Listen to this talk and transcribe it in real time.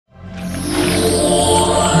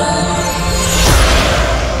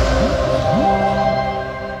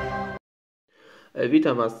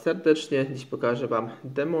Witam Was serdecznie. Dziś pokażę Wam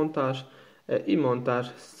demontaż i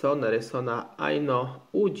montaż Sony Ericssona Aino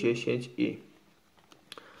u10i.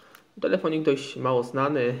 Telefonik dość mało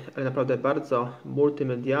znany, ale naprawdę bardzo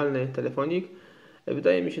multimedialny telefonik.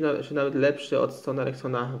 Wydaje mi się, że nawet lepszy od Sony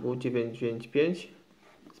Ericssona W995.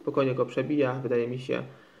 Spokojnie go przebija, wydaje mi się.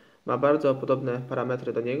 Ma bardzo podobne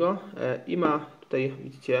parametry do niego i ma tutaj,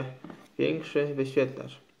 widzicie, większy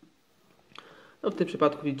wyświetlacz. No w tym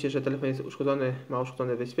przypadku widzicie, że telefon jest uszkodzony, ma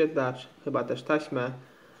uszkodzony wyświetlacz, chyba też taśmę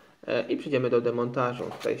i przejdziemy do demontażu.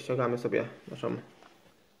 Tutaj ściągamy sobie naszą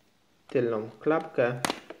tylną klapkę.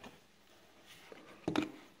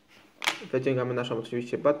 Wyciągamy naszą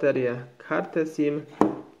oczywiście baterię, kartę SIM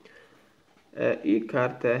i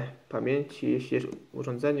kartę pamięci. Jeśli jest w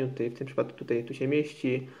urządzeniu, w tym przypadku tu się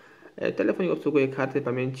mieści. Telefonik obsługuje karty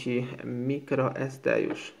pamięci microSD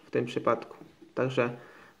już w tym przypadku. Także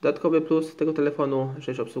dodatkowy plus tego telefonu,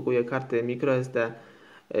 że już obsługuje karty microSD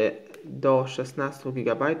do 16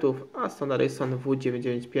 GB, a Sony Ericsson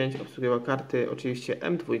W995 obsługuje karty oczywiście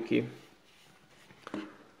M2.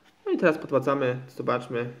 No i teraz podłączamy,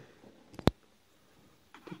 zobaczmy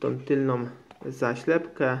tą tylną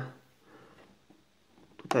zaślepkę.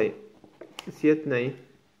 Tutaj z jednej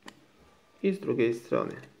i z drugiej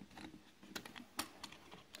strony.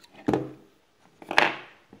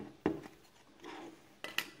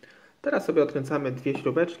 Teraz sobie odkręcamy dwie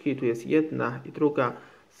śrubeczki, tu jest jedna i druga.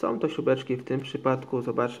 Są to śrubeczki w tym przypadku,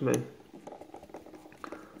 zobaczmy,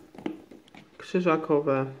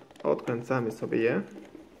 krzyżakowe. Odkręcamy sobie je.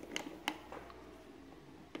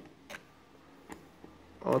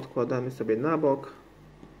 Odkładamy sobie na bok.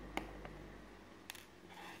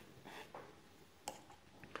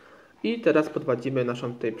 I teraz podwadzimy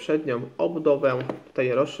naszą tutaj przednią obudowę.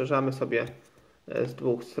 Tutaj rozszerzamy sobie z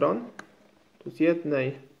dwóch stron. Tu z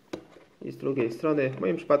jednej i z drugiej strony. W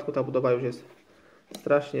moim przypadku ta budowa już jest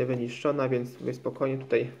strasznie wyniszczona, więc spokojnie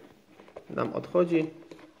tutaj nam odchodzi.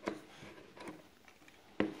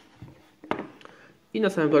 I na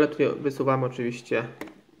samym dole tutaj wysuwamy oczywiście,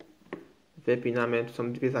 wypinamy, tu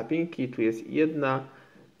są dwie zapinki, tu jest jedna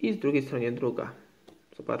i z drugiej stronie druga.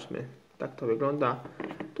 Zobaczmy, tak to wygląda.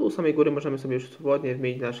 Tu u samej góry możemy sobie już swobodnie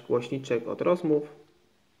wymienić nasz głośniczek od rozmów.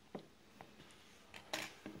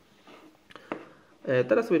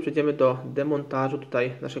 Teraz sobie przejdziemy do demontażu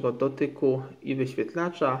tutaj naszego dotyku i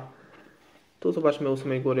wyświetlacza. Tu zobaczmy, u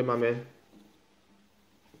samej góry mamy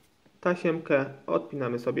tasiemkę,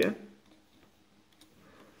 odpinamy sobie.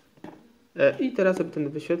 I teraz, żeby ten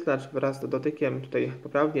wyświetlacz wraz z dotykiem tutaj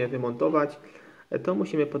poprawnie wymontować, to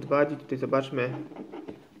musimy podwadzić. Tutaj zobaczmy,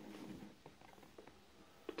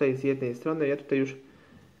 tutaj z jednej strony, ja tutaj już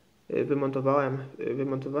wymontowałem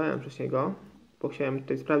wcześniej go, bo chciałem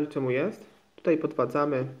tutaj sprawdzić, co mu jest. Tutaj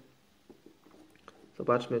podwadzamy,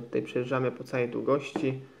 zobaczmy, tutaj przejeżdżamy po całej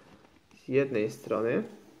długości z jednej strony.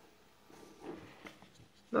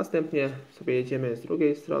 Następnie sobie jedziemy z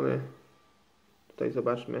drugiej strony. Tutaj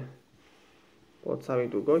zobaczmy po całej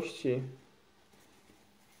długości.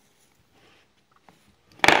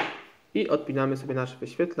 I odpinamy sobie nasz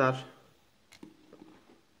wyświetlacz.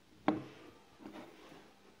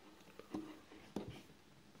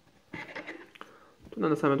 Tu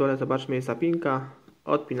na samym dole zobaczmy, jest zapinka.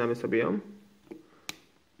 Odpinamy sobie ją.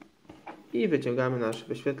 I wyciągamy nasz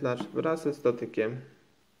wyświetlacz wraz z dotykiem.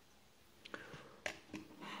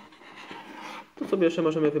 Tu sobie jeszcze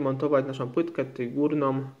możemy wymontować naszą płytkę tutaj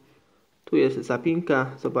górną. Tu jest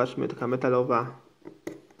zapinka, zobaczmy, taka metalowa.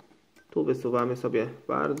 Tu wysuwamy sobie w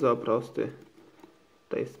bardzo prosty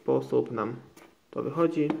tutaj sposób, nam to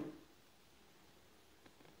wychodzi.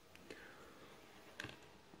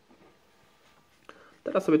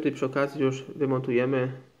 Teraz sobie tutaj przy okazji już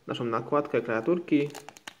wymontujemy naszą nakładkę klawiaturki.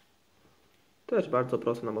 Też bardzo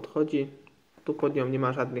prosto nam odchodzi. Tu pod nią nie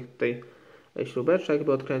ma żadnych tutaj śrubeczek,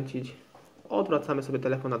 by odkręcić. Odwracamy sobie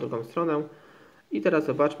telefon na drugą stronę. I teraz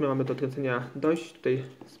zobaczmy, mamy do odkręcenia dość tutaj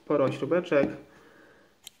sporo śrubeczek.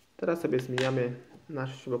 Teraz sobie zmieniamy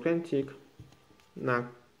nasz śrubokręcik na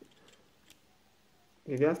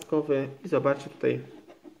gwiazdkowy i zobaczcie, tutaj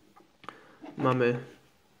mamy,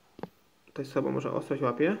 tutaj sobą może ostrość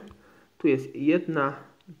łapie. Tu jest jedna,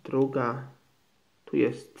 druga, tu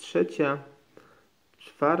jest trzecia,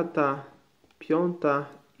 czwarta, piąta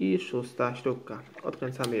i szósta śrubka.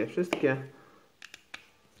 Odkręcamy je wszystkie.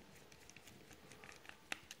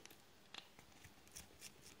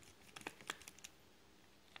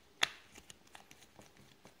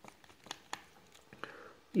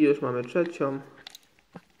 I już mamy trzecią,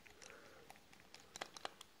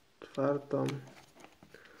 czwartą,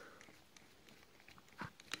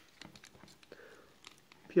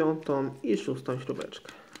 piątą i szóstą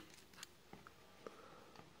śrubeczkę.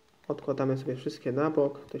 Odkładamy sobie wszystkie na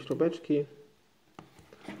bok, te śrubeczki.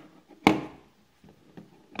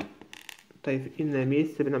 Tutaj w inne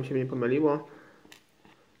miejsce, by nam się nie pomyliło.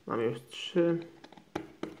 Mamy już 3.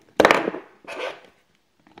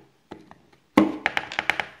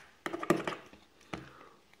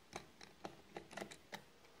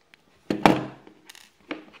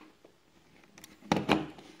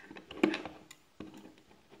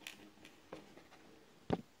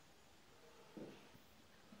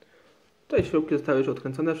 Tutaj śrubki zostały już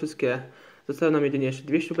odkręcone wszystkie. Zostały nam jedynie jeszcze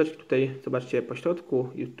 2 śrubeczki. Tutaj zobaczcie po środku.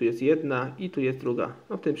 I tu jest jedna i tu jest druga.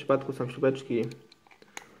 No w tym przypadku są śrubeczki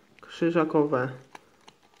krzyżakowe.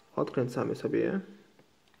 Odkręcamy sobie je.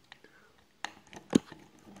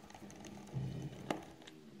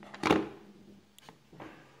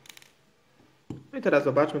 No i teraz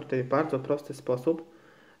zobaczmy tutaj w bardzo prosty sposób.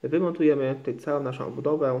 Wymontujemy tutaj całą naszą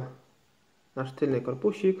obudowę. Nasz tylny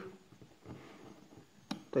korpusik.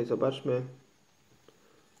 Tutaj zobaczmy.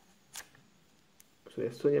 Sobie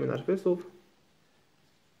wsuniemy nasz wysuw.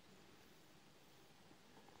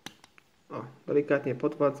 O, delikatnie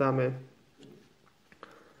podwadzamy.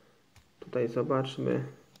 Tutaj zobaczmy.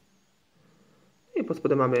 I pod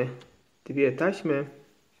spodem mamy 2 taśmy.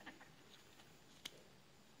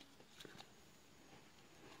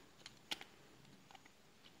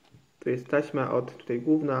 Tu jest taśma tutaj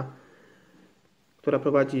główna, która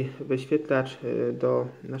prowadzi wyświetlacz do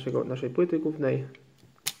naszej płyty głównej.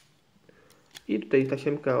 I tutaj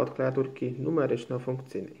tasiemka od klawiaturki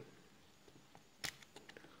numeryczno-funkcyjnej.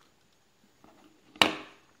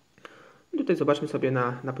 I tutaj zobaczmy sobie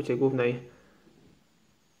na płycie głównej.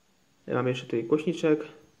 Mamy jeszcze tutaj głośniczek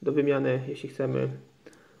do wymiany, jeśli chcemy.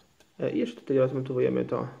 I jeszcze tutaj rozmontujemy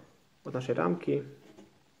to od naszej ramki.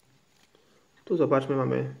 Tu zobaczmy,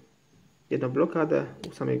 mamy jedną blokadę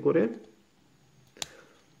u samej góry.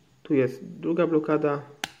 Tu jest druga blokada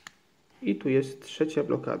i tu jest trzecia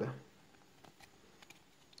blokada.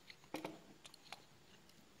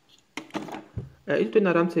 I tutaj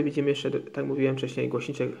na ramce widzimy jeszcze, tak mówiłem wcześniej,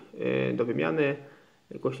 głośniczek do wymiany,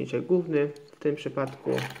 głośniczek główny. W tym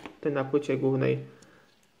przypadku, ten na płycie głównej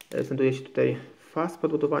znajduje się tutaj faz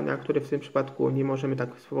podładowania, który w tym przypadku nie możemy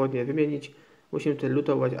tak swobodnie wymienić. Musimy tutaj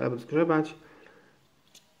lutować albo zgrzebać.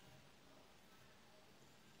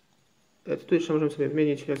 Tu jeszcze możemy sobie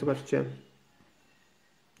wymienić, jak zobaczycie.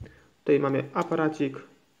 Tutaj mamy aparacik.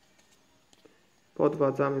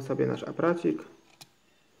 Podwadzamy sobie nasz aparacik.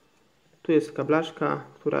 Tu jest kablaszka,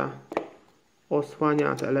 która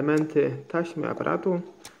osłania te elementy taśmy aparatu.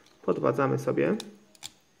 Podwadzamy sobie.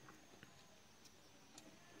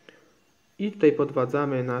 I tutaj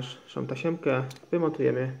podwadzamy naszą tasiemkę.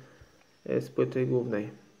 Wymontujemy z płyty głównej.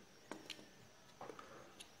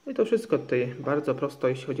 I to wszystko tutaj bardzo prosto,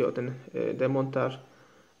 jeśli chodzi o ten demontaż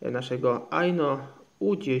naszego Aino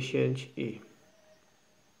u10i.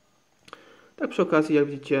 Tak przy okazji, jak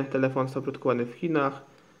widzicie, telefon został produkowany w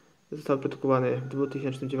Chinach. Został produkowany w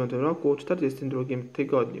 2009 roku, w 42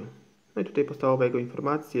 tygodniu. No i tutaj podstawowe jego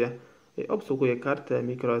informacje. Obsługuje kartę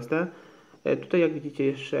microSD. Tutaj jak widzicie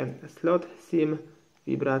jeszcze slot SIM,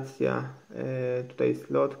 wibracja, tutaj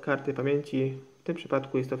slot karty pamięci. W tym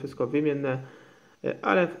przypadku jest to wszystko wymienne,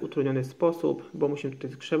 ale w utrudniony sposób, bo musimy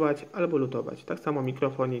tutaj zgrzebać albo lutować. Tak samo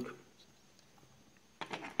mikrofonik.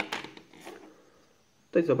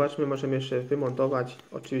 Tutaj zobaczmy, możemy jeszcze wymontować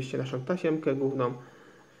oczywiście naszą tasiemkę główną.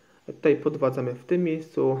 Tutaj podwadzamy w tym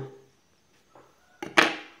miejscu.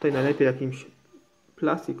 Tutaj najlepiej jakimś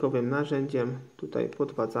plastikowym narzędziem tutaj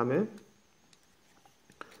podwadzamy.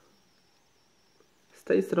 Z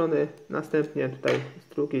tej strony, następnie tutaj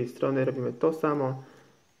z drugiej strony robimy to samo.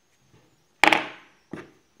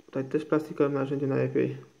 Tutaj też plastikowym narzędziem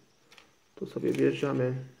najlepiej. Tu sobie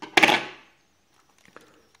wjeżdżamy.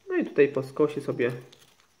 No i tutaj po skosie sobie,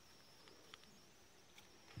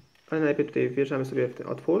 ale najlepiej tutaj wjeżdżamy sobie w ten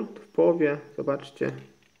otwór, w połowie, zobaczcie.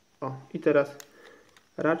 O, i teraz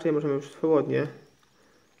raczej możemy już swobodnie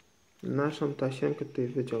naszą tasiemkę tutaj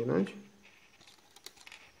wyciągnąć.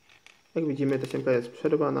 Jak widzimy, tasiemka jest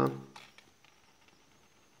przerwana.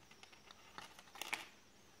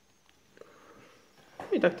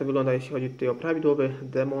 I tak to wygląda, jeśli chodzi tutaj o prawidłowy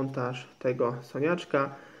demontaż tego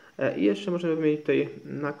soniaczka. I jeszcze możemy wymienić tutaj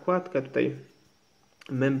nakładkę, tutaj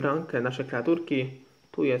membrankę naszej klawiaturki.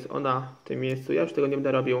 Tu jest ona w tym miejscu. Ja już tego nie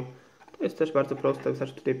będę robił. To jest też bardzo proste.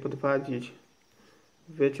 Wystarczy tutaj podwadzić.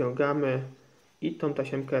 Wyciągamy i tą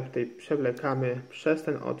tasiemkę tutaj przewlekamy przez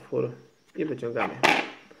ten otwór i wyciągamy.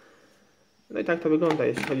 No i tak to wygląda,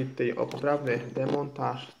 jeśli chodzi tutaj o poprawny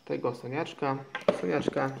demontaż tego soniaczka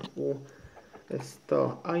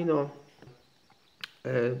u10i Aino,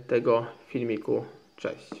 tego filmiku.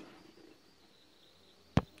 Cześć.